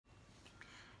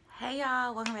Hey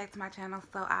y'all, welcome back to my channel.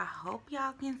 So I hope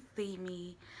y'all can see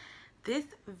me. This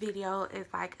video is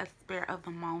like a spur of the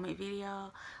moment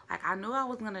video. Like, I knew I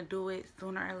was gonna do it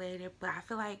sooner or later, but I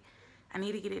feel like I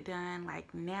need to get it done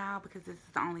like now, because this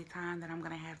is the only time that I'm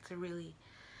gonna have to really,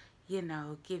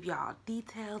 give y'all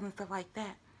details and stuff like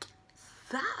that.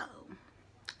 So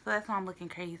that's why I'm looking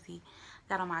crazy.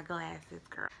 Got on my glasses,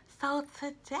 girl. So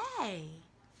today,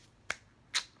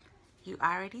 you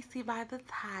already see by the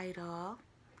title,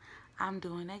 I'm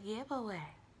doing a giveaway.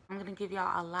 I'm gonna give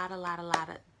y'all a lot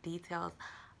of details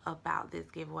about this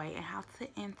giveaway and how to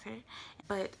enter.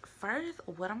 But first,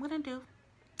 what I'm gonna do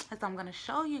is I'm gonna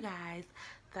show you guys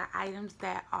the items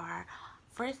that are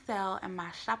for sale in my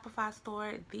Shopify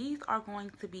store. These are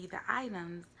going to be the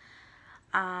items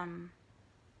that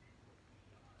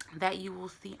you will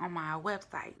see on my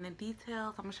website. In the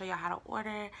details, I'm gonna show y'all how to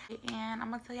order, and I'm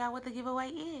gonna tell y'all what the giveaway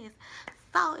is.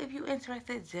 So if you're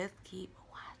interested, just keep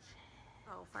watching.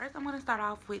 So first, I'm gonna start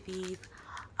off with these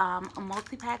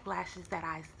multi-pack lashes that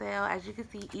I sell. As you can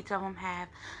see, each of them have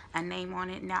a name on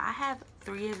it. Now I have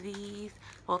 3 of these,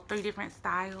 well, 3 different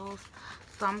styles.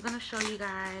 So I'm gonna show you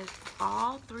guys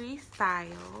all 3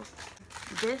 styles.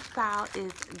 This style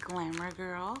is Glamour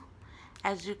Girl.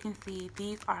 As you can see,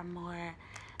 these are more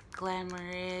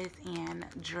glamorous and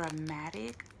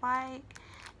dramatic like,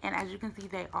 and as you can see,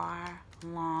 they are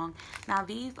long. Now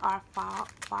these are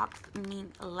fox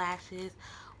mink lashes,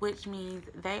 which means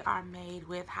they are made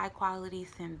with high quality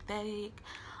synthetic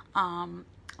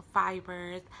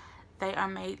fibers. They are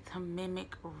made to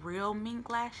mimic real mink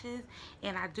lashes,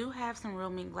 and I do have some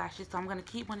real mink lashes, so I'm going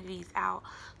to keep one of these out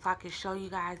so I can show you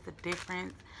guys the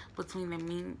difference between the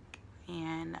mink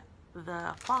and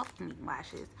the false mink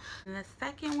lashes. And the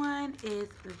second one is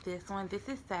this one. This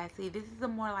is Sassy. This is a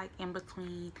more like in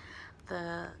between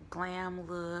the glam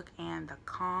look and the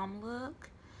calm look.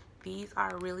 These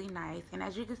are really nice, and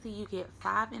as you can see, you get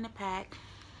 5 in a pack.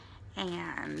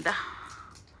 And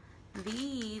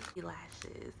these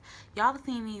lashes, y'all have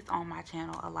seen these on my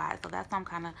channel a lot, so that's why I'm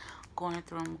kind of going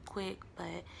through them quick.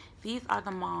 But these are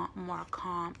the more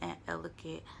calm and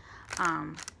elegant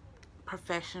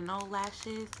professional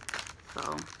lashes.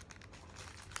 So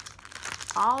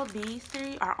all these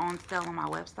 3 are on sale on my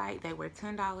website. They were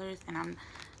 $10, and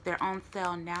they're on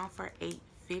sale now for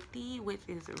 $8.50, which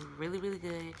is really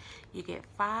good. You get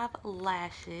 5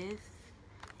 lashes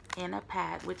in a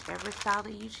pack. Whichever style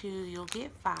that you choose, you'll get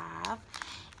 5,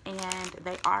 and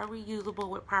they are reusable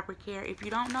with proper care. If you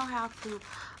don't know how to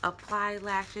apply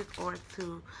lashes or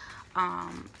to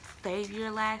save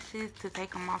your lashes, to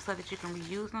take them off so that you can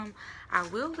reuse them, I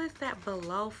will list that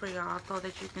below for y'all so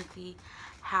that you can see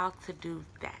how to do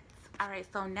that. Alright,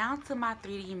 so now to my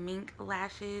 3D mink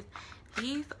lashes.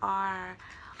 These are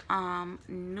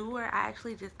newer. I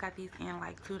actually just got these in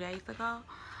like 2 days ago,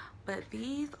 but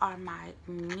these are my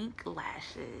mink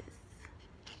lashes.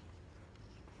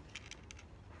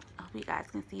 I hope you guys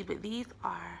can see, but these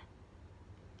are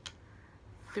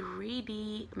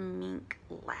 3D mink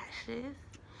lashes,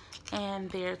 and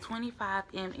they're 25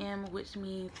 mm, which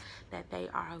means that they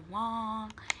are long,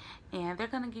 and they're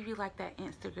gonna give you like that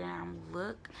Instagram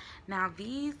look. Now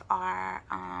these are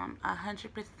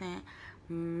 100%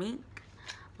 mink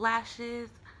lashes,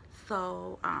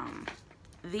 so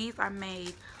these are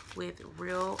made with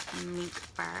real mink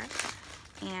fur.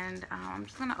 And I'm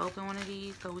just gonna open one of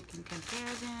these so we can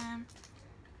compare them.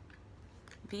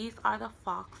 These are the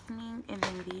fox mink, and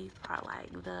then these are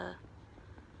like the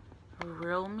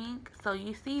real mink. So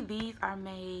you see, these are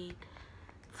made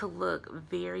to look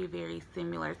very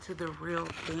similar to the real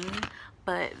thing,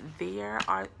 but they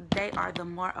are the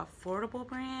more affordable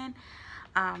brand.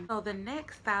 So the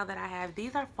next style that I have,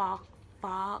 these are fox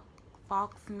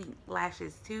mink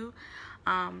lashes too.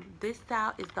 This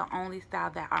style is the only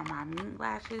style that are my mink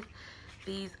lashes.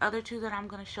 These other 2 that I'm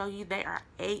going to show you, they are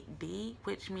 8D,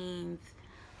 which means,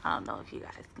 I don't know if you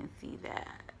guys can see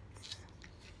that,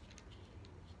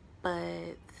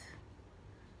 but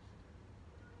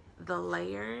the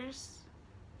layers,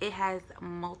 it has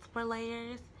multiple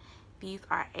layers. These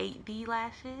are 8D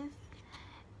lashes,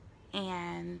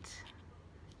 and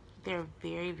they're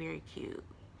very cute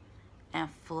and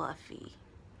fluffy.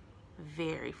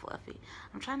 Very fluffy.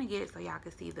 I'm trying to get it so y'all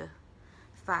can see the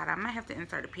side. I might have to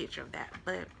insert a picture of that.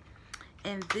 But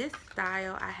in this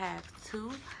style, I have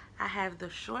 2. I have the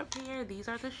short pair. These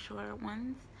are the short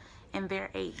ones, and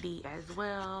they're 8D as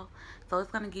well. So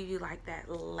it's going to give you like that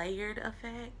layered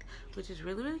effect, which is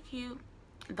really cute.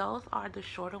 Those are the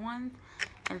shorter ones,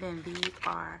 and then these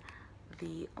are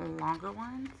the longer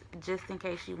ones, just in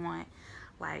case you want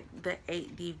like the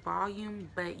 8D volume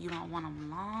but you don't want them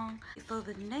long. So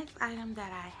the next item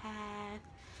that I have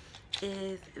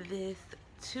is this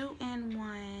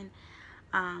 2-in-1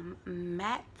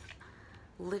 matte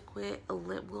liquid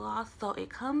lip gloss. So it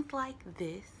comes like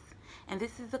this, and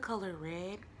this is the color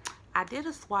red. I did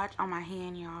a swatch on my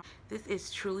hand, y'all. This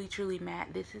is truly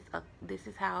matte. This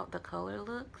is how the color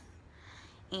looks.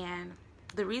 And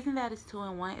the reason that it's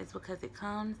 2-in-1 is because it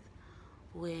comes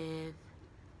with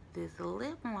this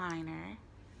lip liner.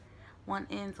 One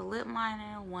end's a lip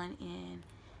liner, one end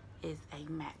is a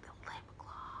matte lip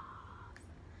gloss.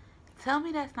 Tell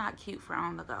me that's not cute for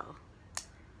on the go.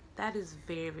 That is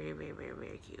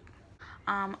very cute.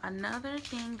 Another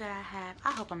thing that I have,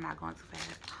 I hope I'm not going too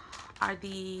fast, are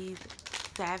these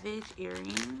Savage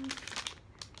earrings.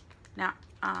 Now,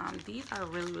 these are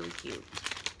really cute.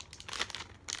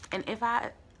 And if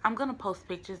I'm gonna post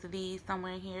pictures of these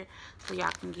somewhere in here so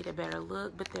y'all can get a better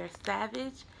look. But they're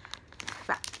Savage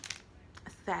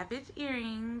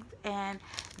earrings, and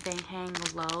they hang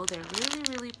low. They're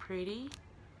really pretty.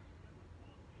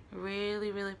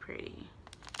 Really pretty.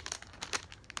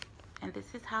 And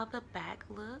this is how the back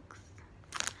looks.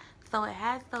 So it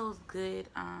has those good,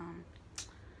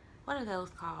 what are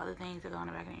those called? The things that go on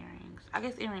the back of the earrings. I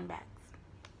guess earring backs.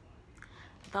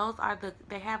 Those are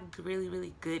they have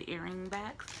really good earring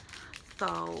backs.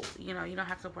 So, you know, you don't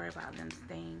have to worry about them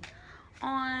staying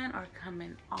on or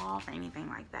coming off or anything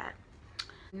like that.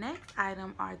 Next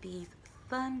item are these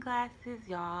sunglasses,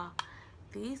 y'all.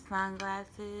 These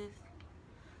sunglasses,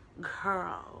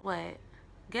 girl, what?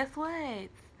 Guess what?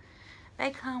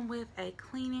 They come with a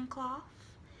cleaning cloth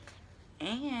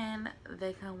and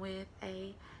they come with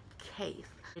a case,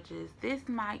 this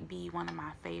might be one of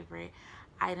my favorite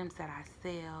items that I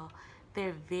sell.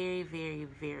 They're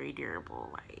very durable.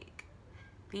 Like,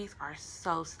 these are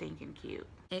so stinking cute.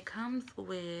 It comes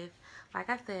with, like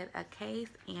I said, a case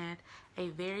and a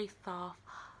very soft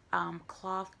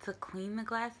cloth to clean the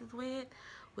glasses with,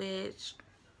 which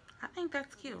I think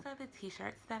that's cute. These are the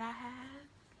t-shirts that I have.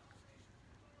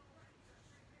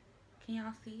 Can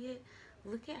y'all see it?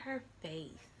 Look at her face.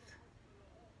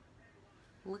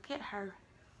 Look at her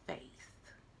face.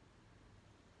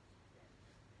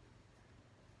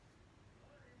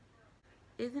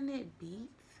 Isn't it beat?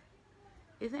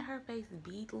 Isn't her face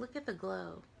beat? Look at the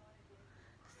glow.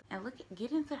 And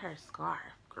get into her scarf,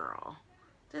 girl.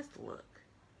 Just look.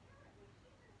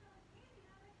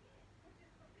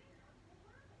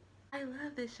 I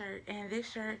love this shirt, and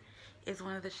this shirt is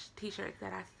one of the t-shirts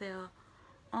that I sell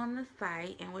on the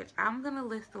site, in which I'm gonna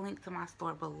list the link to my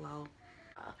store below.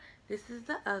 This is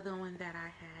the other one that I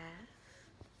have.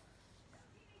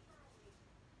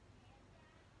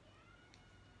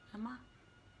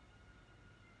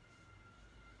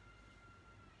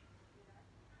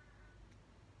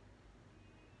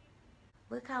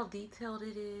 Look how detailed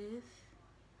it is.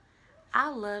 I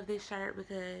love this shirt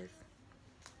because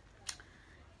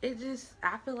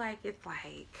I feel like it's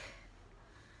like,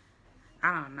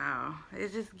 I don't know.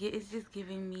 It's just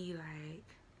giving me like,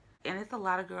 and it's a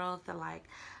lot of girls that like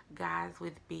guys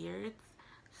with beards.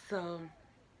 So,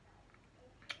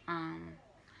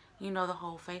 you know, the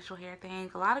whole facial hair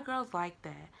thing. A lot of girls like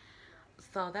that.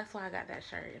 So that's why I got that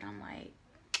shirt. And I'm like,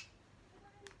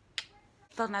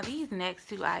 so now these next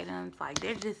two items, like,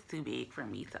 they're just too big for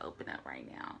me to open up right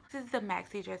now. This is the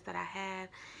maxi dress that I have.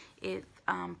 It's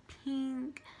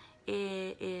pink.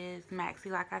 It is maxi,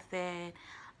 like I said.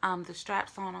 The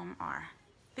straps on them are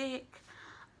thick.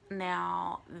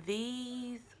 Now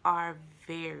these are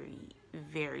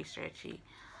very stretchy.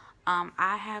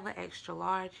 I have an extra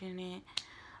large in it.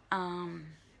 And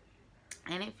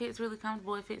it fits really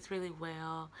comfortable. It fits really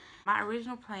well. My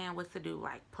original plan was to do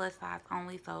like plus size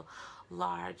only, so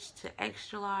large to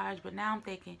extra large, but now I'm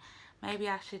thinking maybe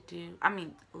I should do,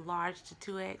 large to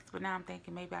 2X, but now I'm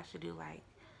thinking maybe I should do like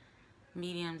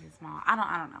mediums and small. I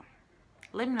don't know.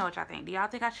 Let me know what y'all think. Do y'all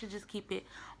think I should just keep it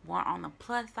more on the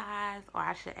plus size, or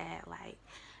I should add like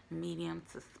medium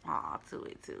to small to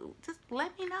it too? Just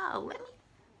let me know.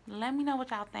 Let me know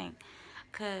what y'all think,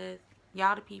 cause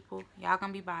y'all the people, y'all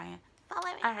gonna be buying.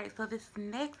 Alright, so this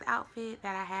next outfit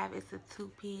that I have is a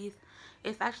two-piece.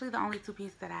 It's actually the only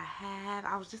two-piece that I have.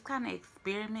 I was just kind of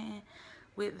experimenting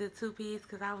with the two-piece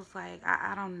because I was like,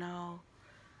 I don't know.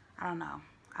 I don't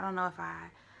know if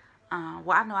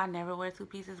well, I know I never wear two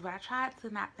pieces, but I tried to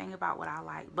not think about what I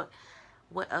like, but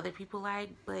what other people like.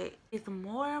 But it's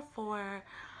more for,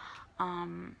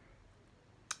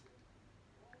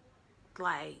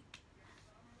 like,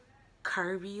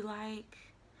 curvy, like,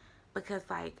 because,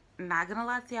 like, not gonna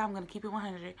lie to you, I'm gonna keep it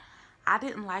 100. I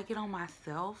didn't like it on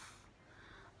myself.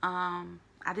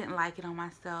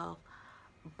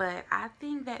 But I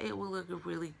think that it will look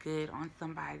really good on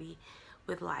somebody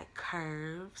with like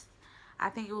curves. I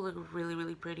think it will look really,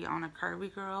 really pretty on a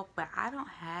curvy girl, but I don't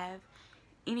have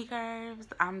any curves.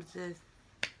 I'm just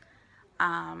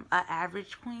a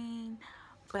average queen.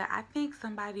 But I think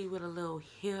somebody with a little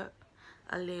hip,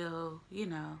 a little, you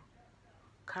know,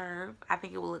 curve, I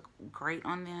think it will look great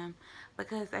on them,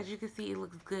 because as you can see, it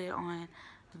looks good on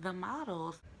the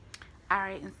models.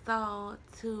 Alright, and so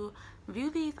to view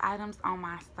these items on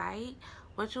my site,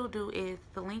 what you'll do is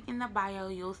the link in the bio,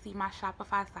 you'll see my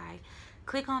Shopify site.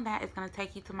 Click on that, it's going to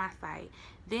take you to my site.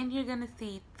 Then you're going to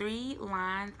see 3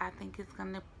 lines. I think it's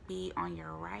going to be on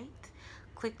your right.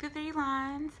 Click the 3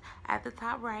 lines at the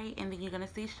top right, and then you're going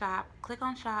to see shop. Click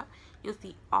on shop. You'll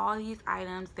see all these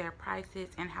items, their prices,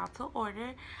 and how to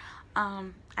order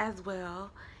as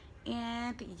well.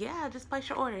 And yeah, just place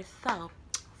your orders. So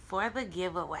for the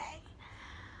giveaway,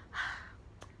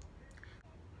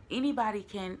 anybody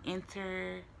can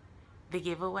enter the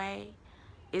giveaway.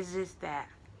 It's just that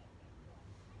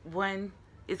one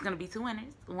is going to be 2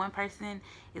 winners. One person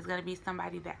is going to be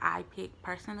somebody that I pick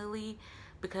personally,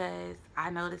 because I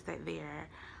noticed that they're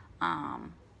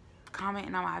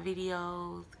commenting on my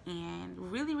videos and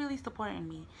really, really supporting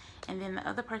me. And then the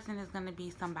other person is going to be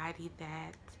somebody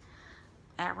that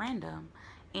at random.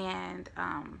 And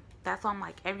that's why I'm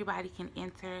like, everybody can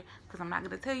enter, because I'm not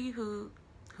going to tell you who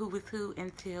was who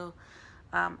until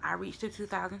I reach the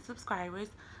 2,000 subscribers.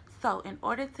 So in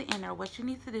order to enter, what you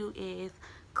need to do is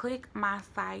click my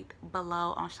site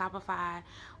below on Shopify.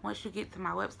 Once you get to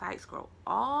my website, scroll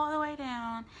all the way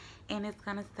down, and it's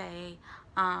gonna say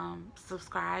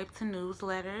subscribe to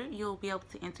newsletter. You'll be able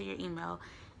to enter your email.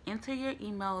 Enter your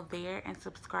email there and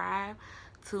subscribe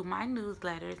to my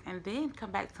newsletters, and then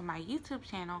come back to my YouTube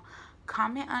channel,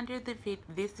 comment under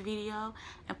this video,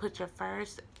 and put your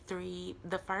first three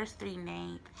letters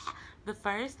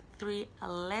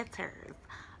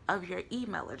of your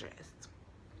email address.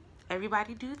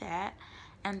 Everybody do that.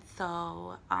 And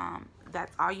so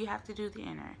that's all you have to do to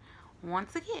enter.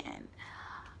 Once again,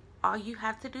 all you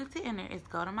have to do to enter is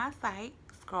go to my site,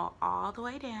 scroll all the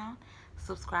way down,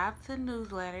 subscribe to the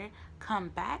newsletter, come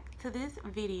back to this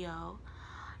video,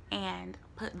 and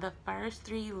put the first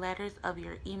 3 letters of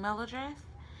your email address,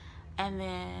 and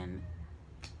then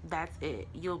that's it.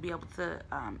 You'll be able to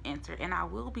enter. And I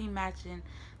will be matching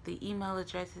the email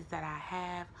addresses that I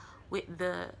have with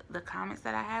the comments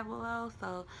that I have below.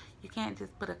 So you can't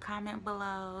just put a comment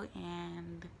below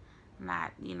and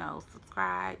not, you know,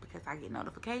 subscribe, because I get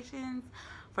notifications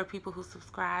for people who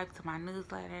subscribe to my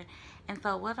newsletter. And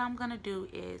so what I'm gonna do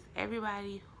is,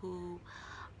 everybody who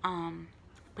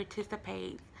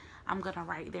participates, I'm gonna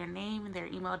write their name and their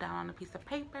email down on a piece of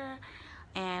paper,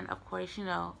 and of course, you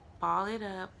know, ball it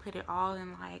up, put it all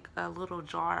in like a little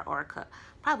jar or a cup,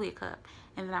 probably a cup,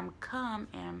 and then I'm gonna come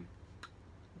and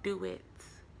do it.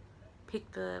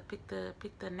 Pick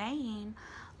the name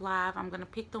live. I'm gonna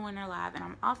pick the winner live, and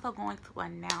I'm also going to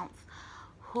announce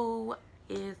who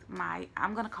is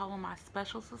I'm gonna call him my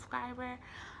special subscriber,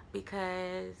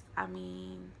 because I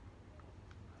mean,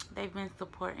 they've been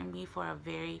supporting me for a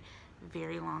very,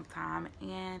 very long time,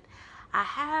 and I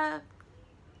have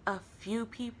a few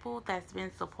people that's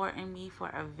been supporting me for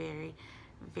a very,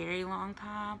 very long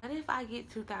time. But if I get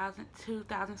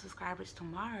 2,000 subscribers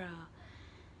tomorrow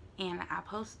and I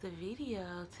post the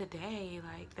video today,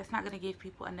 like, that's not gonna give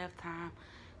people enough time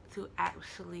to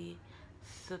actually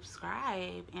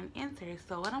subscribe and enter.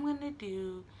 So what I'm gonna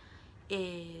do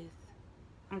is,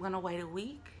 I'm gonna wait a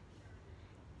week,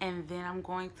 and then I'm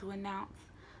going to announce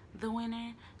the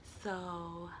winner.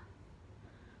 So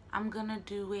I'm gonna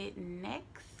do it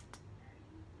next,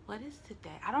 what is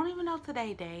today? I don't even know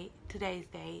today's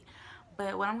date,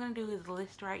 but what I'm gonna do is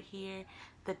list right here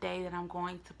the day that I'm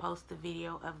going to post the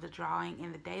video of the drawing,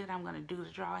 and the day that I'm gonna do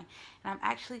the drawing. And I'm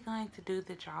actually going to do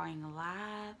the drawing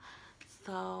live,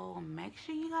 so make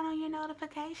sure you got on your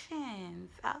notifications,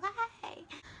 okay?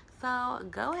 So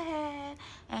go ahead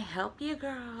and help your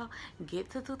girl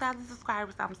get to 2,000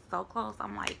 subscribers. I'm so close.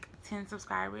 I'm like 10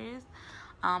 subscribers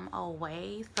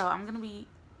away. So I'm gonna be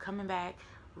coming back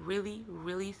really,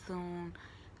 really soon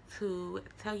to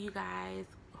tell you guys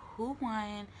who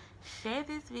won. Share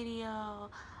this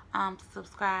video,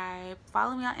 subscribe,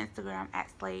 follow me on Instagram at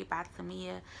Slade by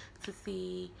Tamia to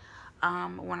see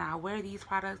when I wear these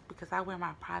products, because I wear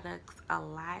my products a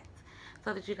lot,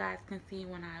 so that you guys can see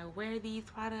when I wear these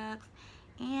products.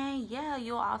 And yeah,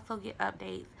 you'll also get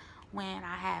updates when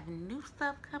I have new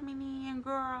stuff coming in,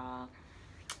 girl.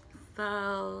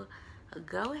 So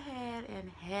go ahead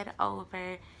and head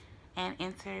over and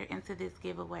enter into this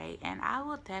giveaway, and I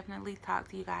will definitely talk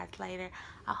to you guys later.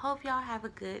 I hope y'all have a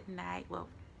good night, well,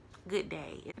 good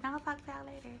day, and I'll talk to y'all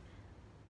later.